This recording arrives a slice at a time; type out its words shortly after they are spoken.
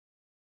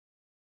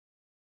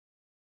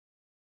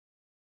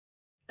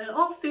An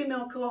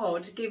all-female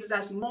cohort gives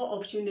us more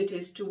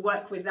opportunities to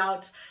work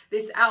without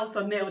this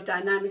alpha male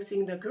dynamics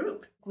in the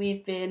group.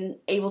 We've been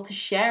able to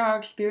share our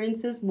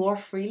experiences more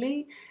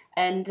freely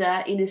and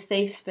in a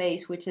safe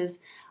space, which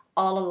has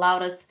all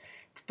allowed us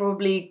to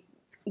probably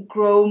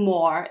grow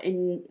more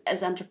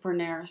as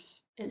entrepreneurs.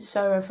 It's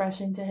so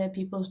refreshing to hear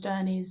people's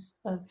journeys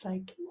of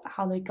like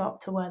how they got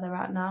to where they're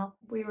at now.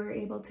 We were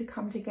able to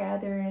come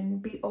together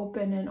and be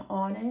open and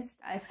honest.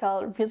 I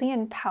felt really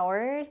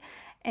empowered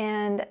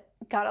and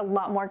got a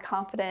lot more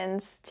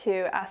confidence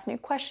to ask new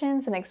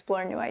questions and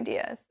explore new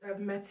ideas. I've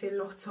met a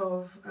lot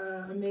of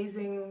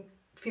amazing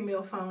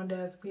female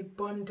founders. We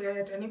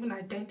bonded and even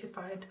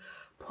identified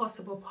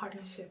possible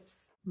partnerships.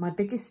 My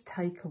biggest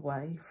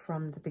takeaway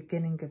from the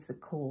beginning of the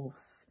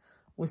course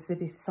was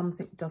that if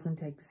something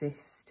doesn't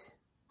exist,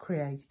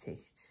 create it.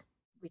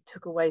 We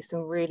took away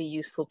some really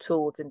useful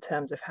tools in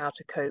terms of how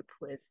to cope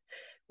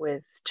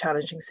with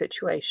challenging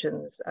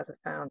situations as a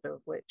founder,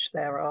 of which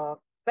there are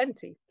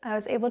plenty. I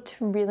was able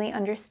to really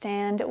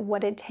understand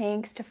what it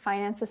takes to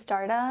finance a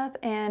startup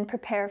and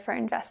prepare for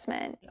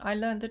investment. I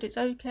learned that it's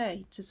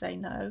okay to say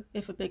no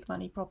if a big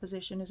money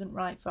proposition isn't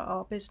right for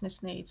our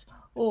business needs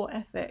or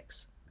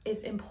ethics.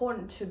 It's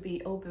important to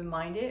be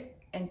open-minded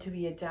and to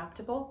be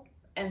adaptable,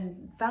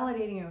 and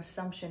validating your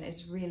assumption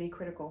is really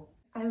critical.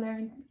 I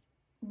learned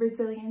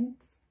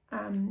resilience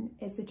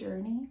is a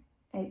journey.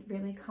 It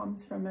really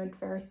comes from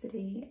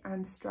adversity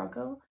and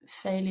struggle.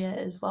 Failure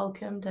is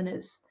welcomed and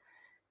it's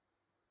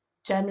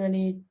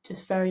generally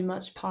just very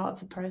much part of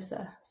the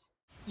process.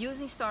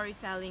 Using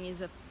storytelling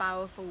is a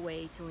powerful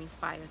way to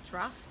inspire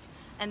trust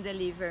and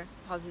deliver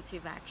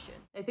positive action.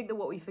 I think that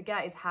what we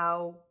forget is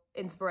how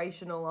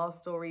inspirational our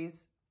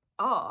stories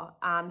are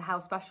and how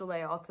special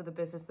they are to the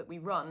business that we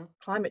run.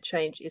 Climate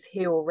change is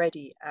here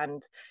already,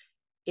 and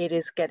it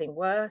is getting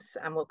worse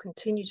and will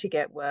continue to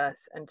get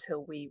worse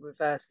until we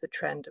reverse the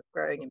trend of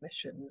growing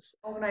emissions.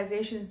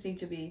 Organizations need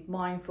to be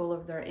mindful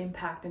of their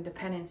impact and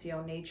dependency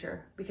on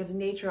nature, because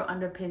nature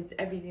underpins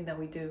everything that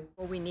we do.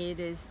 What we need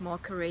is more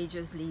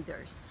courageous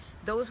leaders,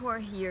 those who are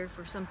here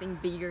for something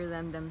bigger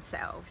than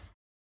themselves.